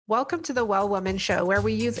Welcome to the Well Woman Show, where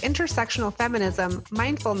we use intersectional feminism,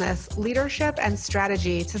 mindfulness, leadership, and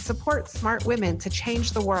strategy to support smart women to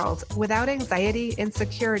change the world without anxiety,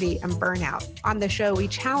 insecurity, and burnout. On the show, we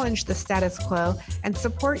challenge the status quo and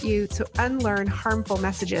support you to unlearn harmful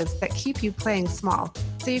messages that keep you playing small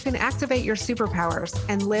so you can activate your superpowers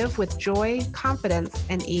and live with joy, confidence,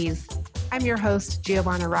 and ease. I'm your host,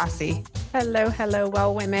 Giovanna Rossi. Hello,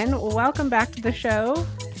 Well Women. Welcome back to the show.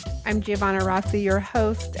 I'm Giovanna Rossi, your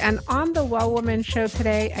host, and on the Well Woman Show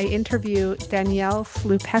today, I interview Danielle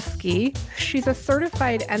Slupesky. She's a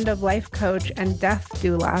certified end-of-life coach and death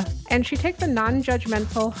doula, and she takes a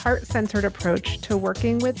non-judgmental, heart-centered approach to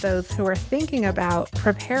working with those who are thinking about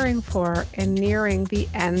preparing for and nearing the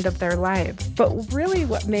end of their lives. But really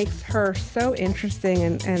what makes her so interesting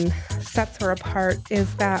and sets her apart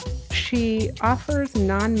is that she offers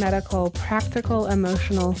non-medical, practical,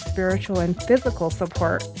 emotional, spiritual, and physical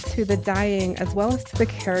support to the dying as well as to the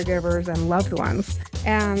caregivers and loved ones.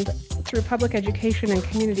 And through public education and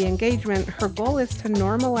community engagement, her goal is to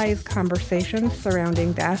normalize conversations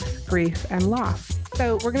surrounding death, grief, and loss.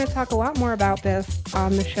 So we're going to talk a lot more about this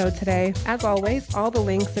on the show today. As always, all the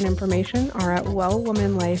links and information are at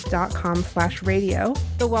wellwomanlife.com/radio.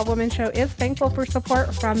 The Well Woman Show is thankful for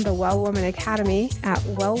support from the Well Woman Academy at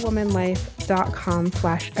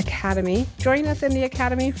wellwomanlife.com/academy. Join us in the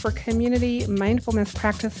Academy for community, mindfulness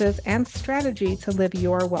practices, and strategy to live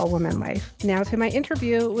your Well Woman life. Now to my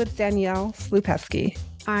interview with Danielle Slupesky.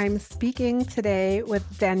 I'm speaking today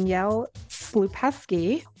with Danielle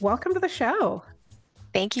Slupesky. Welcome to the show.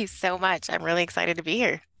 Thank you so much. I'm really excited to be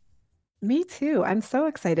here. Me too. I'm so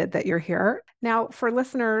excited that you're here. Now, for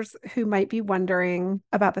listeners who might be wondering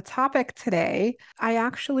about the topic today, I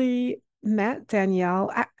actually met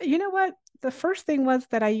Danielle. You know what? The first thing was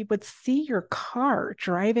that I would see your car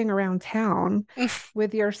driving around town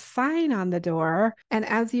with your sign on the door. And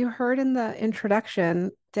as you heard in the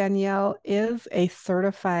introduction, Danielle is a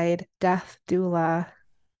certified death doula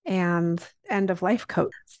and end-of-life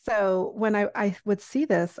coach. So when I would see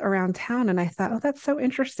this around town and I thought, oh, that's so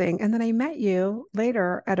interesting. And then I met you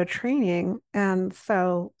later at a training. And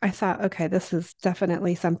so I thought, okay, this is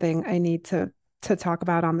definitely something I need to talk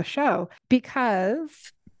about on the show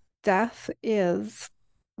because death is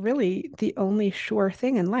really the only sure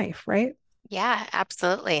thing in life, right? Yeah,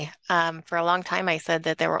 absolutely. For a long time, I said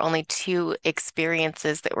that there were only two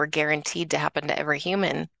experiences that were guaranteed to happen to every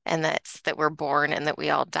human, and that's that we're born and that we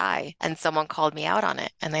all die. And someone called me out on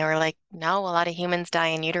it, and they were like, no, a lot of humans die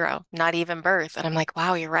in utero, not even birth. And I'm like,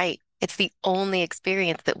 wow, you're right. It's the only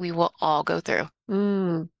experience that we will all go through.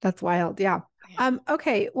 That's wild. Yeah.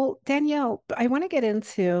 Okay. Well, Danielle, I want to get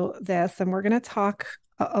into this, and we're going to talk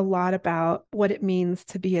a lot about what it means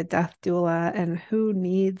to be a death doula and who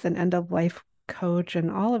needs an end-of-life coach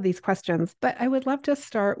and all of these questions. But I would love to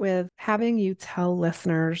start with having you tell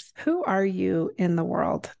listeners, who are you in the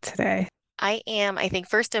world today? I am, I think,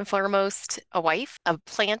 first and foremost, a wife, a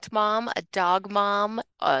plant mom, a dog mom,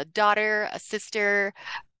 a daughter, a sister,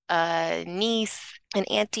 a niece, an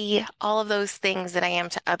auntie, all of those things that I am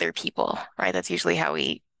to other people, right? That's usually how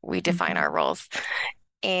we define our roles.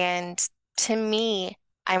 And to me,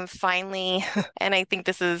 I'm finally, and I think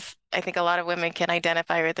I think a lot of women can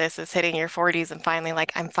identify with this as hitting your 40s and finally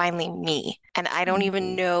I'm finally me. And I don't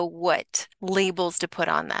even know what labels to put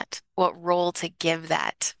on that, what role to give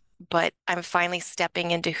that. But I'm finally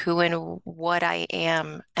stepping into who and what I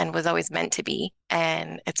am and was always meant to be.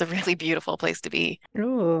 And it's a really beautiful place to be.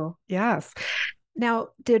 Oh, yes. Now,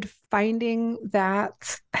 did finding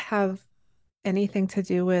that have anything to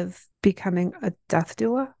do with becoming a death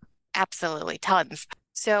doula? Absolutely, tons.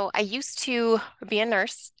 So I used to be a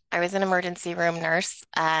nurse. I was an emergency room nurse.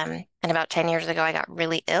 And about 10 years ago, I got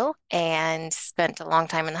really ill and spent a long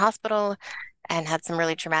time in the hospital and had some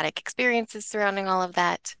really traumatic experiences surrounding all of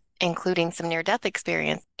that, including some near-death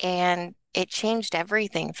experience. And it changed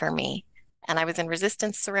everything for me. And I was in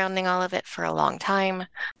resistance surrounding all of it for a long time.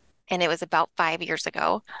 And it was about 5 years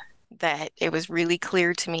ago that it was really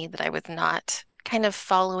clear to me that I was not kind of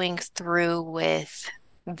following through with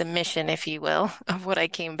the mission, if you will, of what I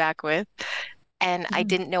came back with. And I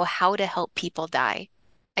didn't know how to help people die.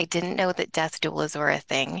 I didn't know that death doulas were a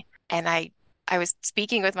thing. And I was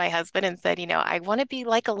speaking with my husband and said, I want to be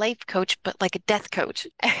like a life coach, but like a death coach.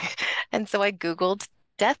 And so I Googled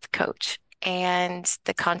death coach, and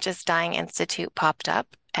the Conscious Dying Institute popped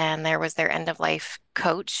up, and there was their end-of-life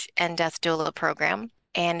coach and death doula program.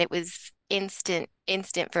 And it was instant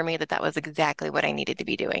for me that was exactly what I needed to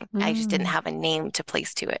be doing. I just didn't have a name to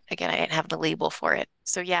place to it. Again, I didn't have the label for it.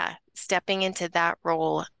 So yeah, stepping into that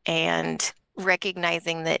role and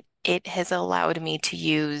recognizing that it has allowed me to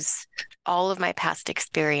use all of my past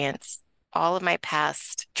experience, all of my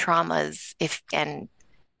past traumas, if and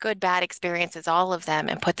good, bad experiences, all of them,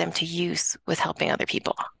 and put them to use with helping other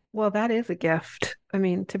people. Well, that is a gift. I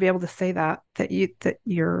mean, to be able to say that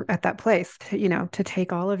you're at that place, to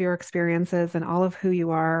take all of your experiences and all of who you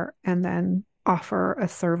are and then offer a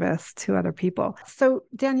service to other people. So,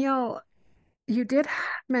 Danielle, you did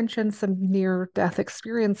mention some near-death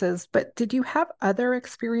experiences, but did you have other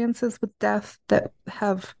experiences with death that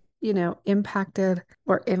have, impacted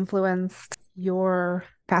or influenced your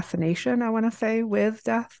fascination, I want to say, with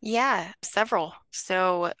death? Yeah, several.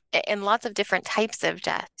 So, and lots of different types of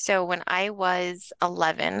death. So, when I was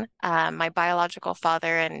 11, my biological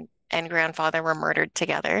father and grandfather were murdered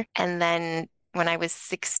together. And then when I was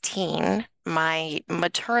 16, my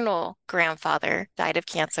maternal grandfather died of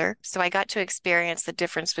cancer. So, I got to experience the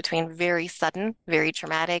difference between very sudden, very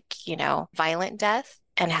traumatic, violent death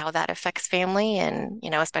and how that affects family and,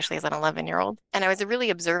 especially as an 11-year-old. And I was a really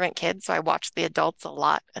observant kid, so I watched the adults a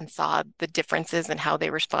lot and saw the differences in how they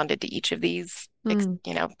responded to each of these,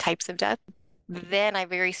 Mm. types of death. Then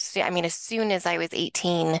as soon as I was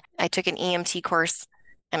 18, I took an EMT course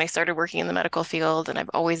and I started working in the medical field, and I've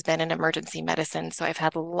always been in emergency medicine. So I've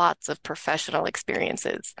had lots of professional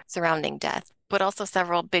experiences surrounding death, but also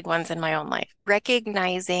several big ones in my own life.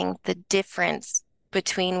 Recognizing the difference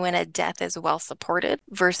between when a death is well supported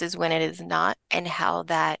versus when it is not, and how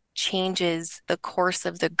that changes the course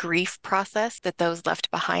of the grief process that those left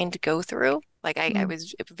behind go through. Like I Mm.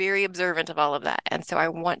 was very observant of all of that. And so I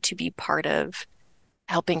want to be part of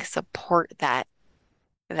helping support that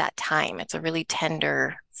time. It's a really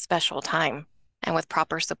tender, special time. And with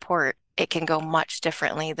proper support, it can go much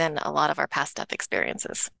differently than a lot of our past death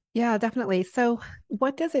experiences. Yeah, definitely. So,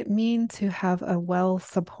 what does it mean to have a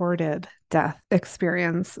well-supported death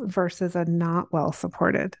experience versus a not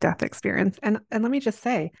well-supported death experience? And let me just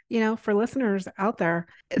say, for listeners out there,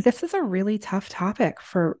 this is a really tough topic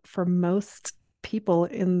for most people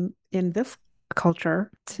in this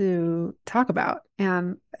culture to talk about.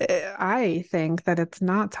 And I think that it's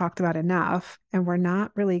not talked about enough, and we're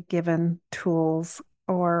not really given tools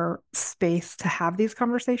or space to have these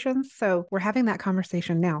conversations. So we're having that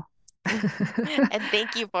conversation now. And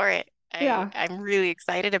thank you for it. Yeah. I'm really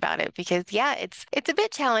excited about it because yeah, it's a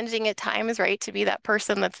bit challenging at times, right? To be that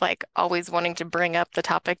person that's like always wanting to bring up the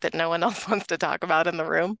topic that no one else wants to talk about in the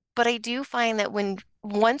room. But I do find that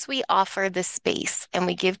once we offer the space and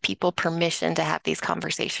we give people permission to have these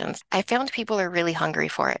conversations, I found people are really hungry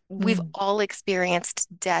for it. We've Mm. all experienced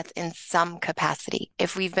death in some capacity.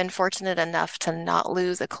 If we've been fortunate enough to not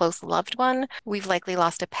lose a close loved one, we've likely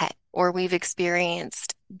lost a pet or we've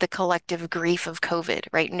experienced the collective grief of COVID,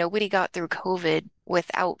 right? Nobody got through COVID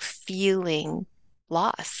without feeling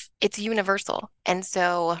loss. It's universal. And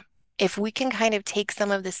so if we can kind of take some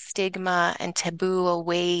of the stigma and taboo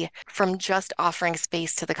away from just offering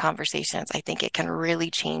space to the conversations, I think it can really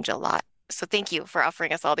change a lot. So thank you for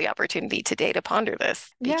offering us all the opportunity today to ponder this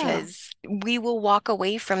Yeah. because we will walk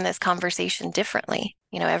away from this conversation differently.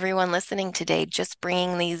 Everyone listening today, just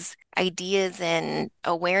bringing these ideas and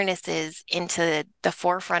awarenesses into the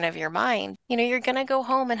forefront of your mind, you're going to go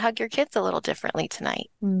home and hug your kids a little differently tonight.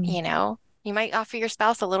 Mm. You might offer your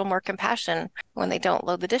spouse a little more compassion when they don't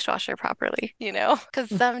load the dishwasher properly, because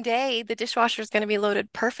someday the dishwasher is going to be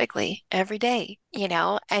loaded perfectly every day,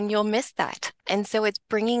 and you'll miss that. And so it's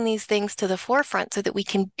bringing these things to the forefront so that we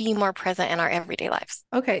can be more present in our everyday lives.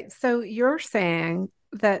 Okay, so you're saying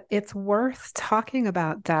that it's worth talking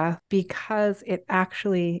about death because it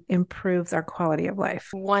actually improves our quality of life.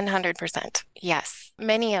 100%. Yes.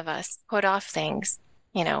 Many of us put off things.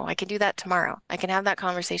 I can do that tomorrow. I can have that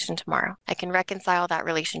conversation tomorrow. I can reconcile that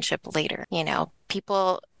relationship later.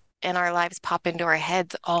 People in our lives pop into our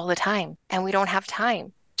heads all the time, and we don't have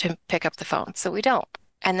time to pick up the phone. So we don't.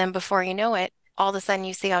 And then before you know it, all of a sudden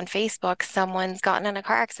you see on Facebook someone's gotten in a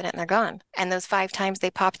car accident and they're gone. And those 5 times they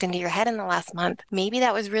popped into your head in the last month, maybe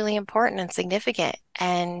that was really important and significant.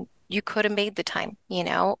 And you could have made the time,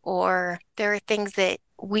 or there are things that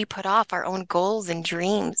we put off, our own goals and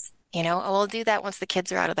dreams. Oh, I'll do that once the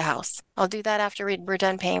kids are out of the house. I'll do that after we're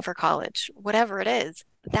done paying for college, whatever it is.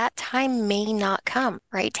 That time may not come,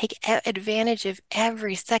 right? Take advantage of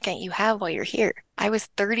every second you have while you're here. I was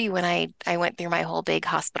 30 when I went through my whole big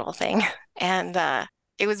hospital thing, and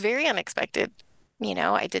it was very unexpected.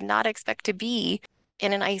 I did not expect to be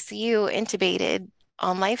in an ICU intubated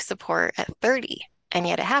on life support at 30, and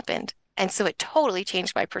yet it happened. And so it totally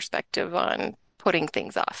changed my perspective on putting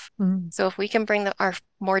things off. Mm. So if we can bring our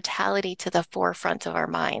mortality to the forefront of our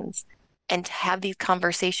minds and have these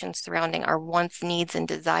conversations surrounding our wants, needs, and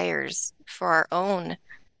desires for our own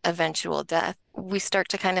eventual death, we start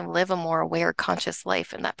to kind of live a more aware, conscious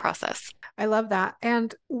life in that process. I love that.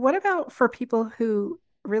 And what about for people who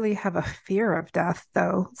really have a fear of death,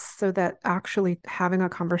 though, so that actually having a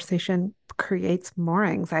conversation creates more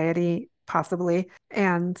anxiety, possibly,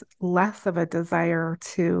 and less of a desire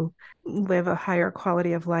to live a higher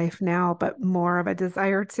quality of life now, but more of a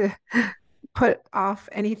desire to put off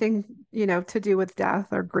anything, to do with death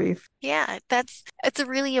or grief. Yeah, it's a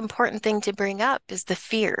really important thing to bring up is the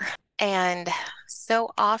fear. And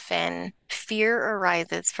so often fear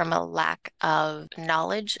arises from a lack of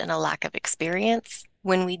knowledge and a lack of experience.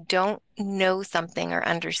 When we don't know something or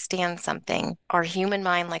understand something, our human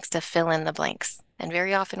mind likes to fill in the blanks. And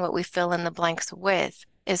very often what we fill in the blanks with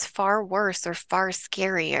is far worse or far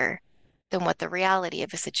scarier than what the reality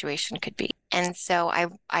of a situation could be. And so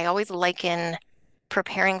I always liken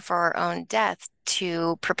preparing for our own death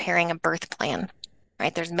to preparing a birth plan,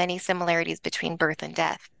 right? There's many similarities between birth and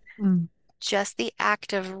death. Mm. Just the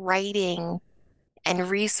act of writing and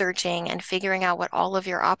researching and figuring out what all of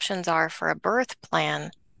your options are for a birth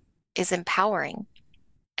plan is empowering.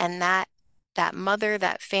 And that mother,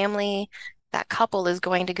 that family, that couple is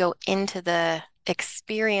going to go into the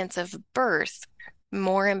experience of birth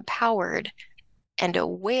more empowered and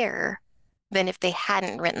aware than if they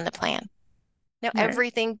hadn't written the plan. Now, Right.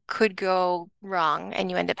 everything could go wrong and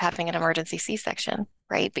you end up having an emergency C-section,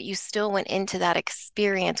 right? But you still went into that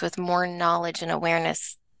experience with more knowledge and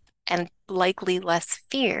awareness and likely less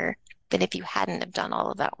fear than if you hadn't have done all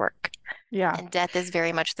of that work. Yeah. And death is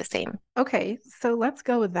very much the same. Okay, so let's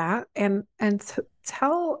go with that and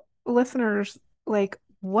tell listeners like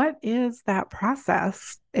what is that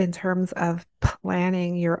process in terms of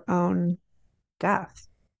planning your own death?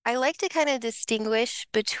 I like to kind of distinguish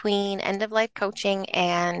between end of life coaching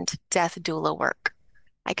and death doula work.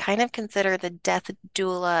 I kind of consider the death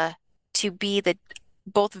doula to be the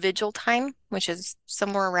both vigil time, which is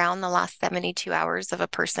somewhere around the last 72 hours of a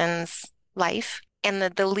person's life, and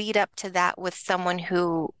the lead up to that with someone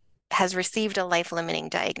who has received a life-limiting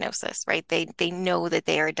diagnosis, right? They know that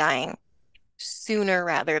they are dying sooner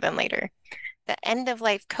rather than later. The end of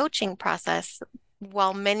life coaching process,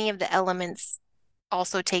 while many of the elements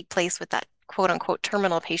also take place with that quote unquote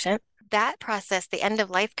terminal patient, that process, the end of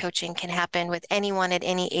life coaching, can happen with anyone at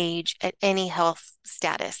any age, at any health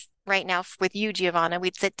status. Right now, with you, Giovanna,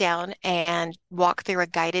 we'd sit down and walk through a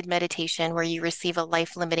guided meditation where you receive a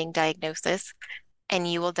life limiting diagnosis and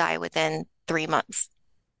you will die within 3 months.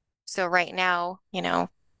 So, right now,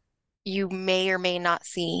 you may or may not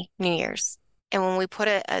see New Year's. And when we put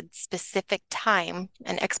a specific time,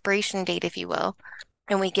 an expiration date, if you will,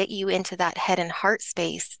 and we get you into that head and heart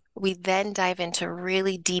space, we then dive into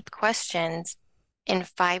really deep questions in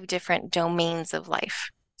 5 different domains of life.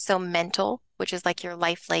 So mental, which is like your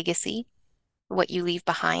life legacy, what you leave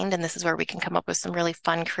behind. And this is where we can come up with some really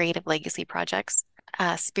fun, creative legacy projects.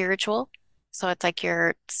 Spiritual. So it's like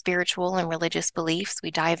your spiritual and religious beliefs.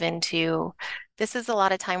 We dive into this is a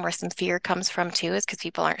lot of time where some fear comes from too, is because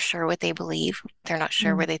people aren't sure what they believe. They're not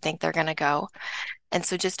sure where Mm. they think they're going to go. And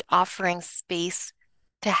so just offering space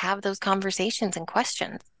to have those conversations and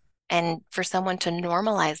questions, and for someone to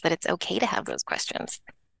normalize that it's okay to have those questions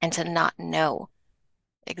and to not know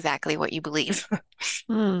exactly what you believe.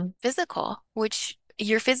 Mm. Physical, which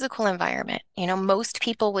your physical environment, most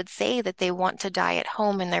people would say that they want to die at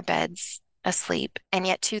home in their beds asleep, and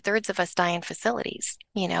yet 2/3 of us die in facilities.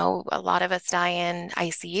 A lot of us die in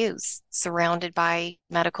ICUs, surrounded by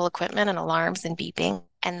medical equipment and alarms and beeping.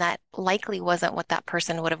 And that likely wasn't what that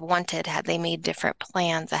person would have wanted had they made different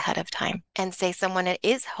plans ahead of time. And say someone that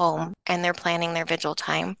is home and they're planning their vigil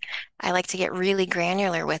time, I like to get really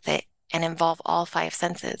granular with it and involve all 5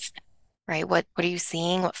 senses, right? What are you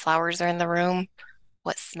seeing? What flowers are in the room?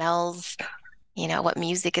 What smells? What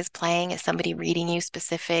music is playing? Is somebody reading you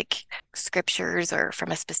specific scriptures or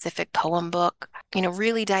from a specific poem book?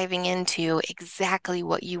 Really diving into exactly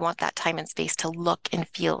what you want that time and space to look and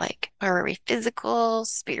feel like. Are we physical,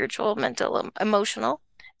 spiritual, mental, emotional?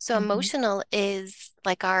 So Mhm. emotional is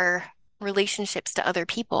like our relationships to other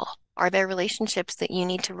people. Are there relationships that you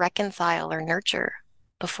need to reconcile or nurture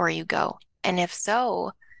before you go? And if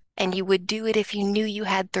so, and you would do it if you knew you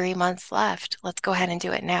had 3 months left, let's go ahead and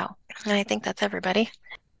do it now. And I think that's everybody.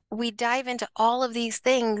 We dive into all of these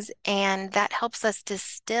things, and that helps us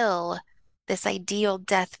distill this ideal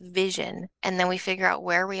death vision. And then we figure out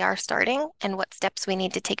where we are starting and what steps we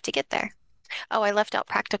need to take to get there. Oh, I left out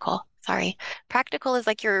practical. Sorry. Practical is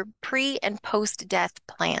like your pre and post death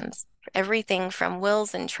plans. Everything from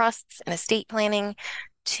wills and trusts and estate planning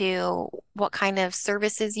to what kind of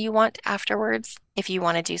services you want afterwards. If you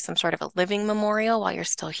want to do some sort of a living memorial while you're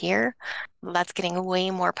still here, that's getting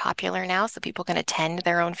way more popular now, so people can attend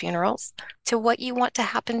their own funerals, to what you want to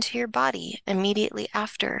happen to your body immediately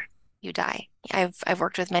after you die. I've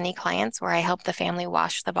worked with many clients where I help the family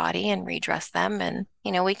wash the body and redress them. And,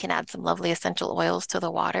 we can add some lovely essential oils to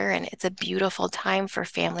the water. And it's a beautiful time for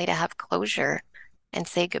family to have closure and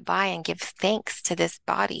say goodbye and give thanks to this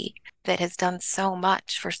body that has done so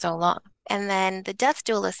much for so long. And then the death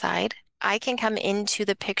doula side, I can come into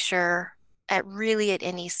the picture at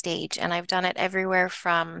any stage. And I've done it everywhere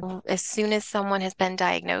from as soon as someone has been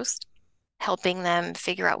diagnosed, helping them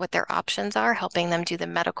figure out what their options are, helping them do the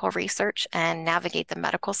medical research and navigate the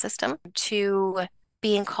medical system, to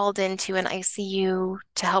being called into an ICU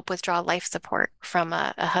to help withdraw life support from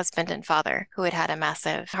a husband and father who had had a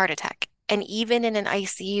massive heart attack. And even in an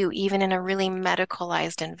ICU, even in a really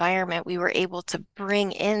medicalized environment, we were able to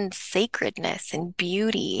bring in sacredness and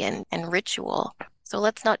beauty and ritual. So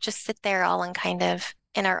let's not just sit there all in kind of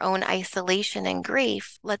in our own isolation and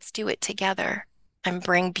grief. Let's do it together and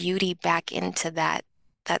bring beauty back into that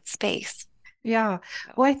space. Yeah.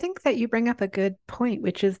 Well, I think that you bring up a good point,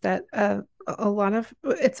 which is that a lot of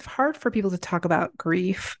it's hard for people to talk about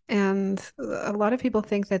grief. And a lot of people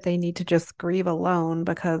think that they need to just grieve alone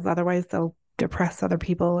because otherwise they'll depress other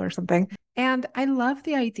people or something. And I love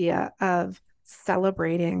the idea of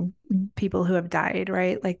celebrating people who have died,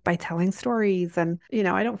 right? Like by telling stories. And,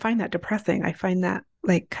 I don't find that depressing. I find that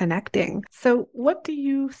like connecting. So what do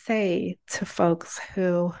you say to folks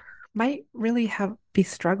who might really be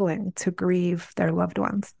struggling to grieve their loved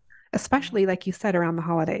ones, especially like you said, around the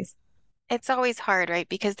holidays? It's always hard, right?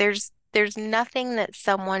 Because there's nothing that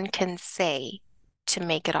someone can say to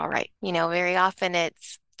make it all right. Very often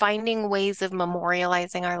it's finding ways of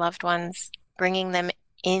memorializing our loved ones, bringing them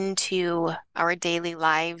into our daily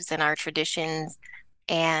lives and our traditions,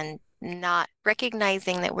 and not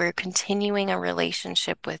recognizing that we're continuing a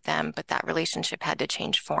relationship with them, but that relationship had to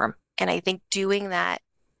change form. And I think doing that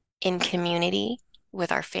in community with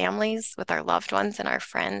our families, with our loved ones and our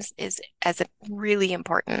friends is as really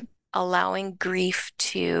important. Allowing grief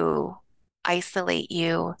to isolate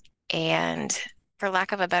you and, for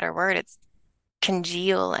lack of a better word, it's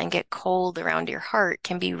congeal and get cold around your heart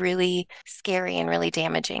can be really scary and really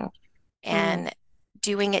damaging. And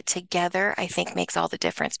doing it together, I think, makes all the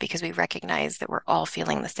difference because we recognize that we're all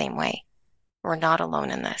feeling the same way. We're not alone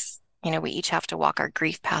in this. We each have to walk our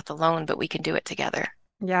grief path alone, but we can do it together.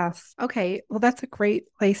 Yes. Okay. Well, that's a great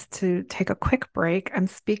place to take a quick break. I'm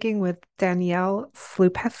speaking with Danielle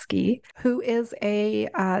Slupesky, who is a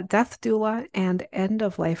death doula and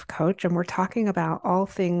end-of-life coach, and we're talking about all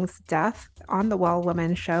things death on the Well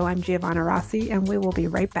Woman Show. I'm Giovanna Rossi, and we will be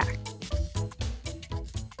right back.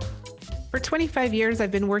 For 25 years,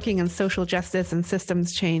 I've been working in social justice and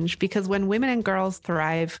systems change because when women and girls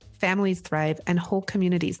thrive, families thrive, and whole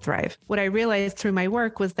communities thrive. What I realized through my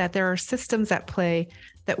work was that there are systems at play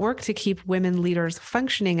that work to keep women leaders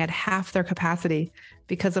functioning at half their capacity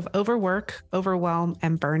because of overwork, overwhelm,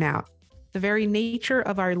 and burnout. The very nature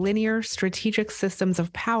of our linear strategic systems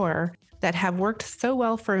of power that have worked so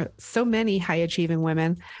well for so many high-achieving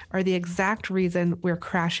women are the exact reason we're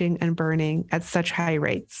crashing and burning at such high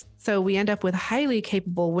rates. So we end up with highly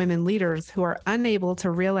capable women leaders who are unable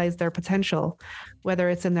to realize their potential, whether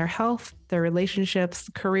it's in their health, their relationships,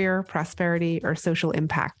 career, prosperity, or social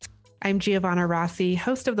impact. I'm Giovanna Rossi,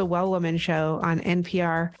 host of the Well Woman Show on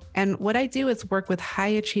NPR. And what I do is work with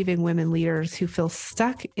high-achieving women leaders who feel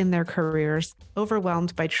stuck in their careers,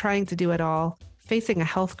 overwhelmed by trying to do it all, facing a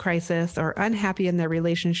health crisis, or unhappy in their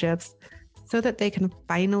relationships, so that they can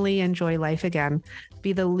finally enjoy life again,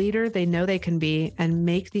 be the leader they know they can be, and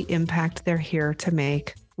make the impact they're here to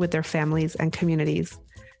make with their families and communities.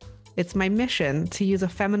 It's my mission to use a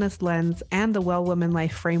feminist lens and the Well Woman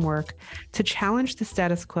Life framework to challenge the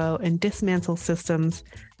status quo and dismantle systems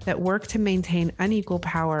that work to maintain unequal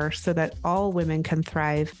power so that all women can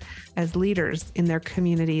thrive as leaders in their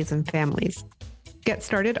communities and families. Get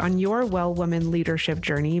started on your Well Woman leadership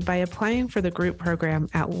journey by applying for the group program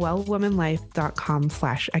at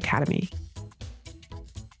wellwomanlife.com/academy.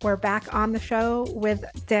 We're back on the show with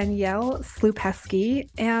Danielle Slupesky.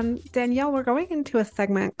 And Danielle, we're going into a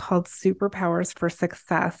segment called Superpowers for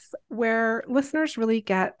Success, where listeners really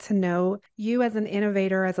get to know you as an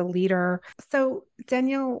innovator, as a leader. So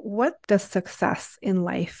Danielle, what does success in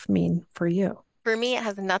life mean for you? For me, it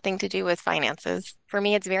has nothing to do with finances. For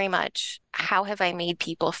me, it's very much, how have I made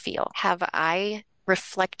people feel? Have I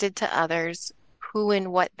reflected to others who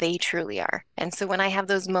and what they truly are. And so when I have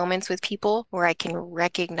those moments with people where I can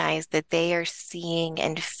recognize that they are seeing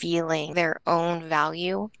and feeling their own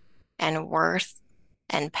value and worth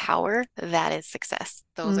and power, that is success.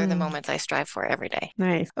 Those are the Mm, moments I strive for every day.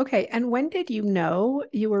 nice. Okay. And when did you know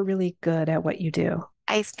you were really good at what you do?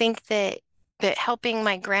 I think that helping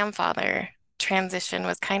my grandfather transition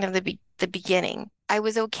was kind of the beginning. I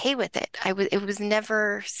was okay with it. It was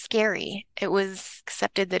never scary. It was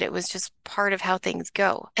accepted that it was just part of how things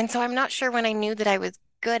go. And so I'm not sure when I knew that I was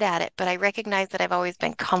good at it, but I recognize that I've always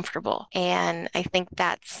been comfortable. And I think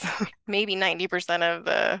that's maybe 90% of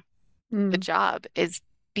the Mm. job is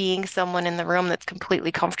being someone in the room that's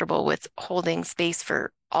completely comfortable with holding space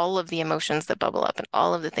for all of the emotions that bubble up and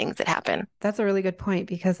all of the things that happen. That's a really good point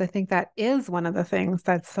because I think that is one of the things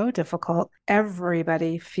that's so difficult.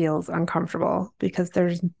 Everybody feels uncomfortable because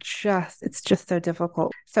it's just so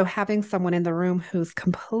difficult. So having someone in the room who's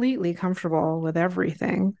completely comfortable with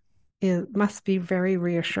everything, it must be very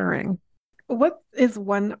reassuring. What is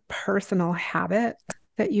one personal habit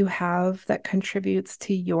that you have that contributes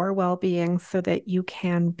to your well-being so that you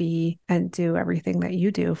can be and do everything that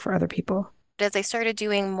you do for other people? But as I started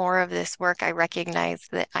doing more of this work, I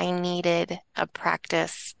recognized that I needed a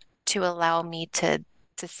practice to allow me to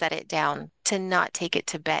set it down, to not take it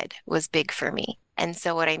to bed was big for me. And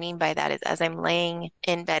so what I mean by that is as I'm laying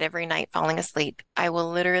in bed every night falling asleep, I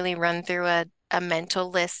will literally run through a mental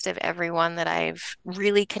list of everyone that I've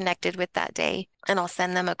really connected with that day. And I'll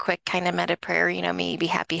send them a quick kind of meta prayer, maybe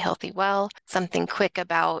happy, healthy, well, something quick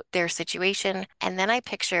about their situation. And then I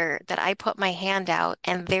picture that I put my hand out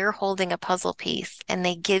and they're holding a puzzle piece and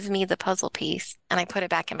they give me the puzzle piece and I put it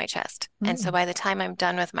back in my chest. And so Mm. by the time I'm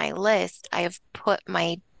done with my list, I have put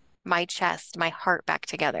my chest, my heart back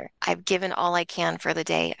together. I've given all I can for the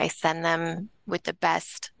day. I send them with the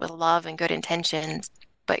best, with love and good intentions,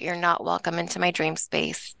 but you're not welcome into my dream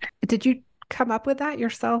space. Did you come up with that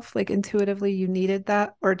yourself? Like intuitively, you needed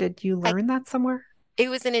that, or did you I learn that somewhere? It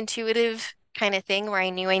was an intuitive kind of thing where I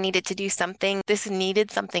knew I needed to do something. This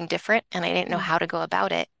needed something different, and I didn't know Mm. how to go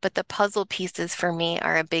about it. But the puzzle pieces for me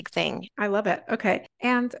are a big thing. I love it. Okay.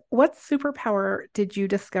 And what superpower did you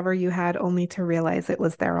discover you had only to realize it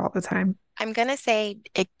was there all the time? I'm going to say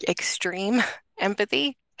extreme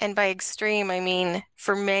empathy. And by extreme, I mean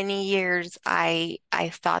for many years, I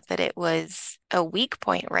thought that it was a weak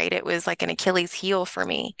point, right? It was like an Achilles heel for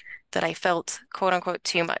me that I felt quote unquote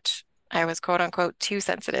too much. I was quote unquote too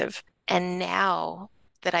sensitive. And now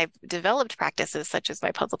that I've developed practices such as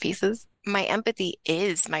my puzzle pieces, my empathy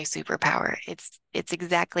is my superpower. It's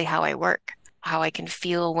exactly how I work, how I can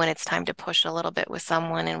feel when it's time to push a little bit with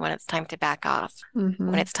someone and when it's time to back off, when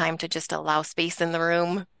Hmm. it's time to just allow space in the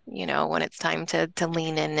room, when it's time to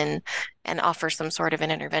lean in and offer some sort of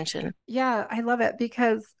an intervention. Yeah, I love it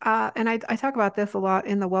because, and I talk about this a lot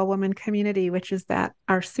in the well woman community, which is that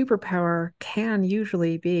our superpower can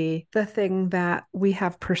usually be the thing that we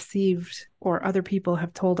have perceived or other people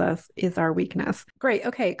have told us is our weakness. Great.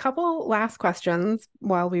 Okay. Couple last questions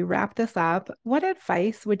while we wrap this up. What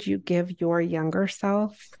advice would you give your younger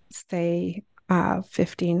self, say,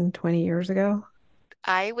 15, 20 years ago?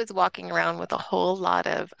 I was walking around with a whole lot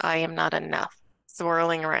of I am not enough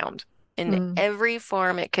swirling around in Mm. every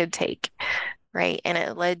form it could take, right? And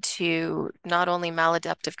it led to not only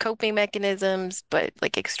maladaptive coping mechanisms, but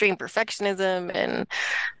like extreme perfectionism. And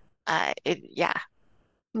yeah,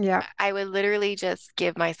 Yeah. I would literally just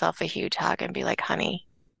give myself a huge hug and be like, honey,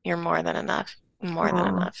 you're more than enough, more than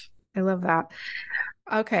Oh, enough. I love that.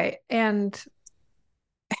 Okay. And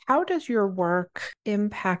how does your work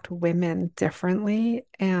impact women differently?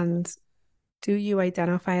 And do you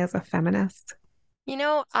identify as a feminist?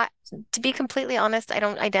 To be completely honest, I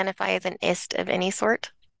don't identify as an ist of any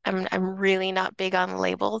sort. I'm really not big on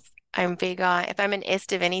labels. I'm big on if I'm an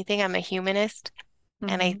ist of anything, I'm a humanist.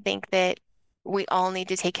 And I Hmm. think that we all need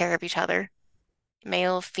to take care of each other,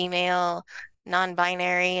 male, female,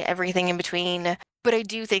 non-binary, everything in between. But I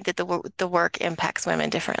do think that the work impacts women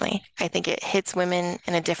differently. I think it hits women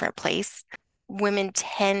in a different place. Women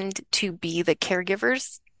tend to be the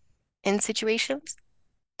caregivers in situations.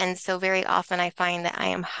 And so very often I find that I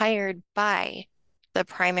am hired by the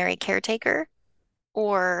primary caretaker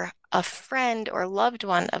or a friend or loved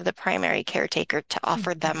one of the primary caretaker to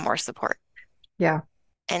offer them Mhm. more support. Yeah.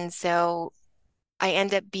 And so I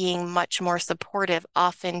end up being much more supportive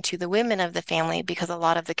often to the women of the family because a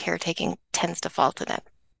lot of the caretaking tends to fall to them.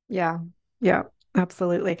 Yeah. Yeah.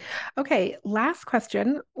 Absolutely. Okay. Last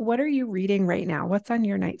question. What are you reading right now? What's on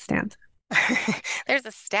your nightstand? There's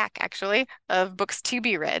a stack actually of books to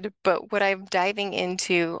be read, but what I'm diving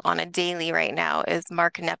into on a daily right now is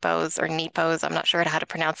Mark Nepo's, I'm not sure how to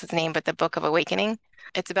pronounce his name, but the Book of Awakening.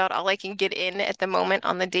 It's about all I can get in at the moment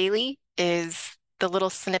on the daily is the little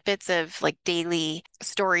snippets of like daily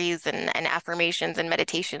stories and affirmations and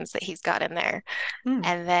meditations that he's got in there. And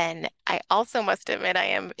then I also must admit, I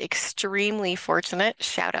am extremely fortunate.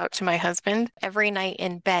 Shout out to my husband. Every night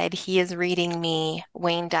in bed, he is reading me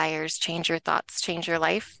Wayne Dyer's Change Your Thoughts, Change Your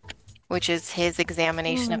Life, which is his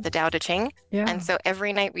examination of the Tao Te Ching. Yeah. And so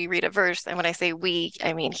every night we read a verse. And when I say we,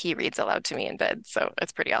 I mean he reads aloud to me in bed. So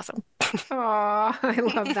it's pretty awesome. Oh, I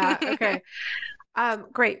love that. Okay.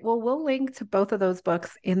 Great. Well, we'll link to both of those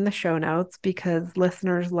books in the show notes because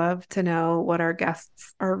listeners love to know what our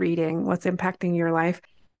guests are reading, what's impacting your life.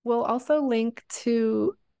 We'll also link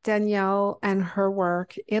to Danielle and her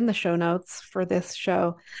work in the show notes for this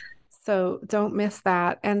show. So don't miss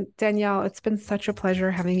that. And Danielle, it's been such a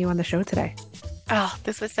pleasure having you on the show today. Oh,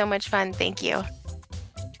 this was so much fun. Thank you.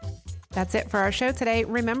 That's it for our show today.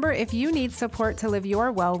 Remember, if you need support to live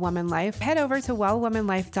your Well Woman life, head over to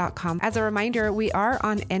wellwomanlife.com. As a reminder, we are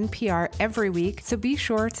on NPR every week, so be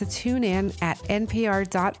sure to tune in at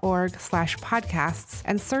npr.org/podcasts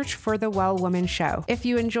and search for The Well Woman Show. If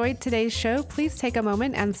you enjoyed today's show, please take a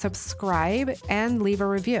moment and subscribe and leave a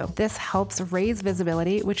review. This helps raise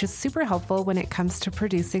visibility, which is super helpful when it comes to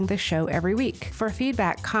producing the show every week. For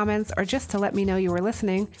feedback, comments, or just to let me know you were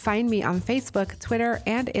listening, find me on Facebook, Twitter,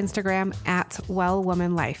 and Instagram at Well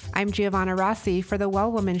Woman Life. I'm Giovanna Rossi for The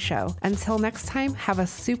Well Woman Show. Until next time, have a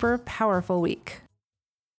super powerful week.